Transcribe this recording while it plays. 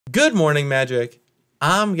Good morning, Magic.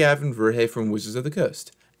 I'm Gavin Verhey from Wizards of the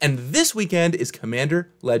Coast, and this weekend is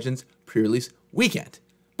Commander Legends Pre-Release Weekend.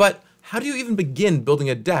 But how do you even begin building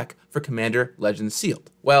a deck for Commander Legends Sealed?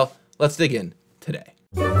 Well, let's dig in today.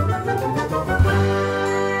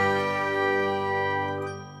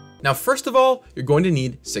 Now, first of all, you're going to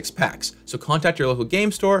need 6 packs, so contact your local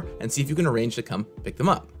game store and see if you can arrange to come pick them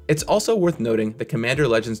up. It's also worth noting that Commander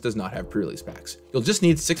Legends does not have pre-release packs. You'll just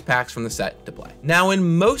need 6 packs from the set to play. Now,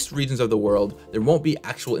 in most regions of the world, there won't be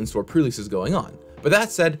actual in-store pre-releases going on. But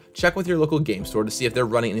that said, check with your local game store to see if they're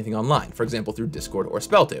running anything online, for example through Discord or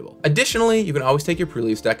Spell Table. Additionally, you can always take your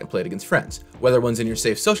pre-release deck and play it against friends, whether one's in your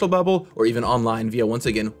safe social bubble or even online via, once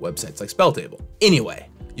again, websites like Spell Table. Anyway,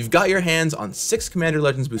 you've got your hands on 6 Commander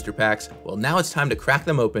Legends booster packs. Well, now it's time to crack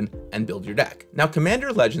them open and build your deck. Now,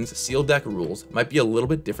 Commander Legends sealed deck rules might be a little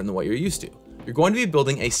bit different than what you're used to. You're going to be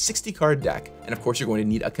building a 60 card deck, and of course you're going to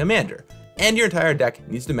need a commander, and your entire deck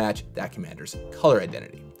needs to match that commander's color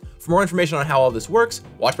identity. For more information on how all this works,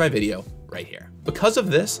 watch my video right here. Because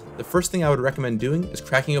of this, the first thing I would recommend doing is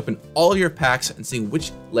cracking open all of your packs and seeing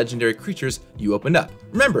which legendary creatures you opened up.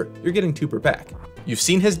 Remember, you're getting 2 per pack. You've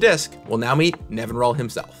seen his disc, well now meet Nevinyrral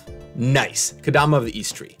himself. Nice, Kodama of the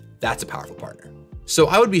East Tree. That's a powerful partner. So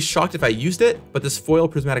I would be shocked if I used it, but this foil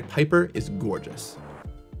prismatic Piper is gorgeous.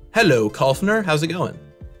 Hello, Kalfner, how's it going?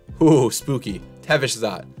 Ooh, spooky, Tevish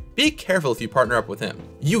Zot. Be careful if you partner up with him.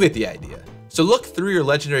 You get the idea. So look through your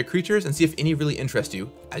legendary creatures and see if any really interest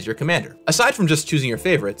you as your commander. Aside from just choosing your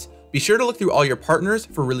favorites, be sure to look through all your partners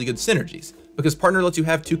for really good synergies. Because partner lets you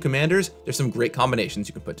have 2 commanders, there's some great combinations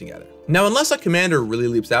you can put together. Now, unless a commander really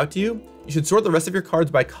leaps out to you, you should sort the rest of your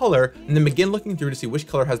cards by color and then begin looking through to see which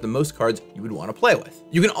color has the most cards you would want to play with.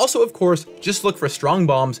 You can also, of course, just look for strong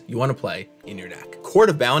bombs you want to play in your deck. Court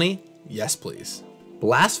of Bounty? Yes, please.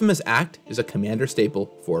 Blasphemous Act is a commander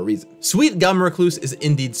staple for a reason. Sweet Gum Recluse is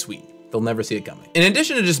indeed sweet. They'll never see it coming. In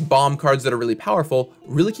addition to just bomb cards that are really powerful,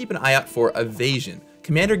 really keep an eye out for evasion.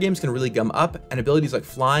 Commander games can really gum up, and abilities like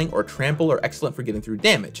flying or trample are excellent for getting through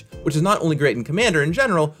damage, which is not only great in Commander in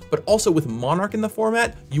general, but also with Monarch in the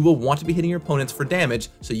format, you will want to be hitting your opponents for damage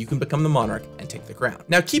so you can become the Monarch and take the crown.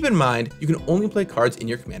 Now keep in mind, you can only play cards in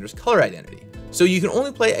your commander's color identity. So you can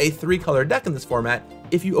only play a 3-color deck in this format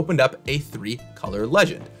if you opened up a 3-color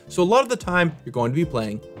legend. So a lot of the time, you're going to be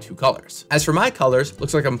playing 2 colors. As for my colors,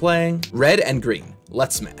 looks like I'm playing red and green.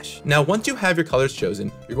 Let's smash. Now, once you have your colors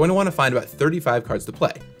chosen, you're going to want to find about 35 cards to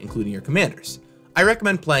play, including your commanders. I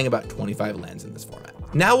recommend playing about 25 lands in this format.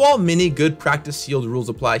 Now, while many good practice sealed rules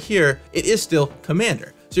apply here, it is still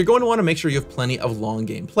Commander. So you're going to want to make sure you have plenty of long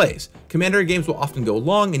game plays. Commander games will often go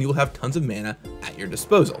long and you will have tons of mana at your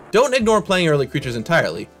disposal. Don't ignore playing early creatures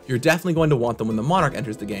entirely. You're definitely going to want them when the Monarch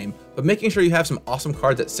enters the game, but making sure you have some awesome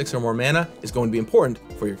cards at 6 or more mana is going to be important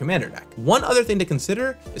for your commander deck. One other thing to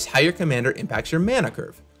consider is how your commander impacts your mana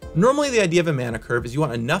curve. Normally the idea of a mana curve is you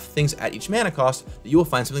want enough things at each mana cost that you will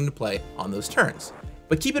find something to play on those turns.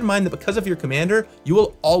 But keep in mind that because of your commander, you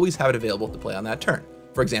will always have it available to play on that turn.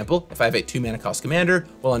 For example, if I have a 2 mana cost commander,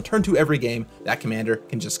 well on turn 2 every game, that commander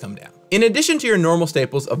can just come down. In addition to your normal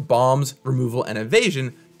staples of bombs, removal, and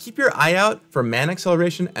evasion, keep your eye out for mana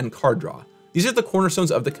acceleration and card draw. These are the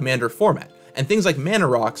cornerstones of the commander format, and things like mana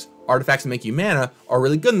rocks, artifacts that make you mana, are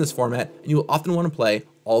really good in this format, and you will often want to play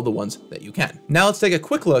all the ones that you can. Now let's take a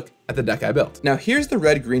quick look at the deck I built. Now here's the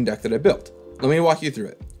red-green deck that I built. Let me walk you through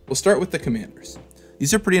it. We'll start with the commanders.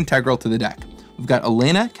 These are pretty integral to the deck. We've got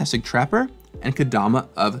Elena, Kessig Trapper, and Kodama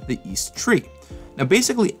of the East Tree. Now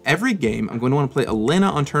basically every game I'm going to want to play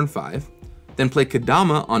Elena on turn 5, then play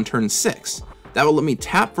Kodama on turn 6. That will let me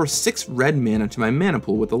tap for 6 red mana to my mana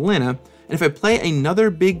pool with Elena, and if I play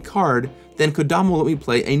another big card, then Kodama will let me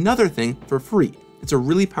play another thing for free. It's a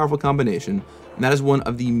really powerful combination, and that is one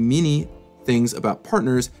of the many things about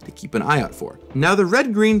partners to keep an eye out for. Now the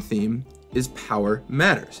red-green theme is Power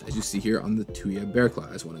Matters, as you see here on the Tuya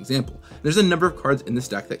Bearclaw as one example. There's a number of cards in this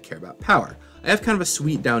deck that care about power. I have kind of a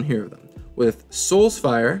suite down here of them, with Soul's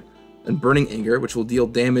Fire and Burning Anger, which will deal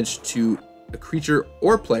damage to a creature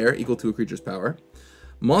or player equal to a creature's power,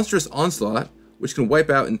 Monstrous Onslaught, which can wipe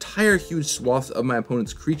out entire huge swaths of my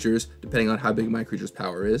opponent's creatures, depending on how big my creature's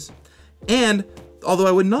power is, and, although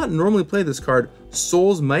I would not normally play this card,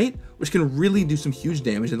 Soul's Might, which can really do some huge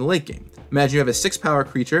damage in the late game. Imagine you have a 6-power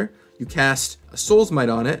creature, you cast a Soul's Might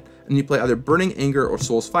on it, and you play either Burning Anger or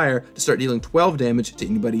Soul's Fire to start dealing 12 damage to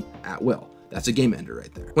anybody at will. That's a game ender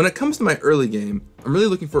right there. When it comes to my early game, I'm really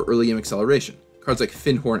looking for early game acceleration. Cards like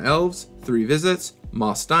Finhorn Elves, 3 Visits,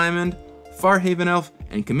 Moss Diamond, Farhaven Elf,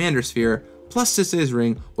 and Commander Sphere, plus Sisei's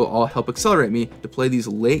Ring will all help accelerate me to play these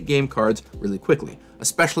late game cards really quickly,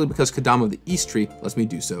 especially because Kodama of the East Tree lets me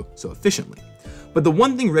do so efficiently. But the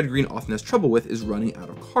one thing red-green often has trouble with is running out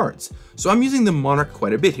of cards. So I'm using the Monarch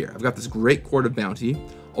quite a bit here. I've got this great Court of Bounty,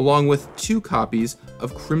 along with 2 copies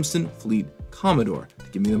of Crimson Fleet Commodore to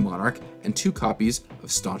give me the Monarch, and 2 copies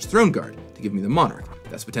of Staunch Throne Guard to give me the Monarch.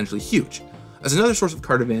 That's potentially huge. As another source of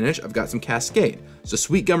card advantage, I've got some Cascade. So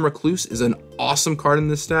Sweet Gum Recluse is an awesome card in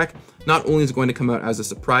this stack. Not only is it going to come out as a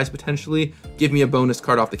surprise potentially, give me a bonus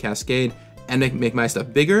card off the Cascade, and make my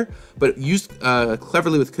stuff bigger, but used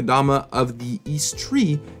cleverly with Kodama of the East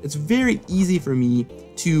Tree, it's very easy for me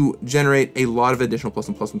to generate a lot of additional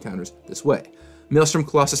 +1/+1 counters this way. Maelstrom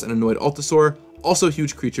Colossus and Annoyed Altasaur, also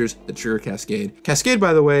huge creatures that trigger Cascade. Cascade,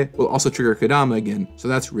 by the way, will also trigger Kodama again, so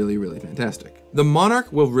that's really, really fantastic. The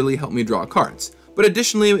Monarch will really help me draw cards, but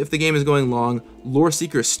additionally, if the game is going long, Lore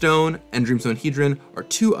Seeker Stone and Dreamstone Hedron are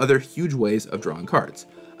 2 other huge ways of drawing cards.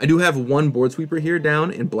 I do have 1 board sweeper here down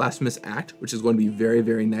in Blasphemous Act, which is going to be very,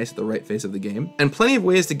 very nice at the right phase of the game, and plenty of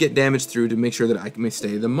ways to get damage through to make sure that I can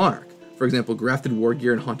stay the Monarch. For example, Grafted War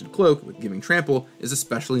Gear and Haunted Cloak with giving Trample is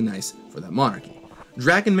especially nice for that Monarchy.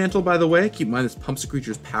 Dragon Mantle, by the way, keep in mind this pumps a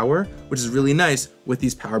creature's power, which is really nice with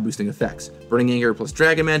these power boosting effects. Burning Anger plus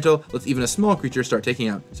Dragon Mantle lets even a small creature start taking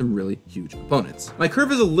out some really huge opponents. My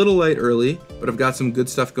curve is a little light early, but I've got some good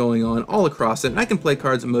stuff going on all across it, and I can play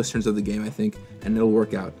cards most turns of the game, I think, and it'll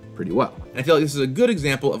work out pretty well. And I feel like this is a good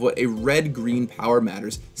example of what a red-green Power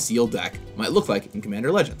Matters sealed deck might look like in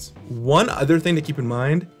Commander Legends. One other thing to keep in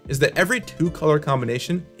mind is that every 2-color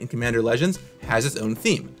combination in Commander Legends has its own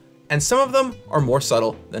theme, and some of them are more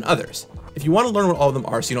subtle than others. If you want to learn what all of them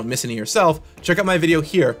are so you don't miss any yourself, check out my video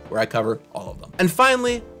here where I cover all of them. And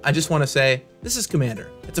finally, I just want to say, this is Commander.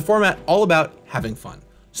 It's a format all about having fun.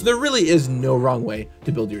 So there really is no wrong way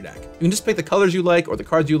to build your deck. You can just pick the colors you like or the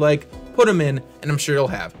cards you like, put them in, and I'm sure you'll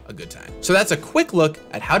have a good time. So that's a quick look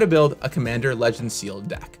at how to build a Commander Legends sealed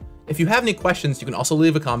deck. If you have any questions, you can also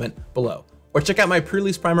leave a comment below, or check out my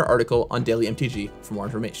pre-release primer article on Daily MTG for more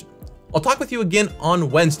information. I'll talk with you again on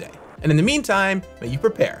Wednesday. And in the meantime, may you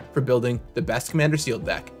prepare for building the best Commander sealed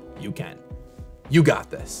deck you can. You got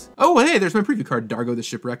this. Oh, hey, there's my preview card, Dargo the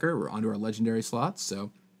Shipwrecker. We're onto our legendary slots,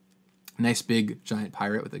 so nice big giant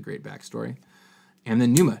pirate with a great backstory. And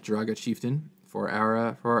then Numa, Jiraga Chieftain, for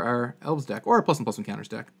our Elves deck, or a +1/+1 counters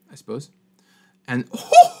deck, I suppose. And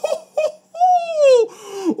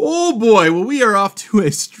oh boy, well, we are off to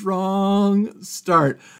a strong start.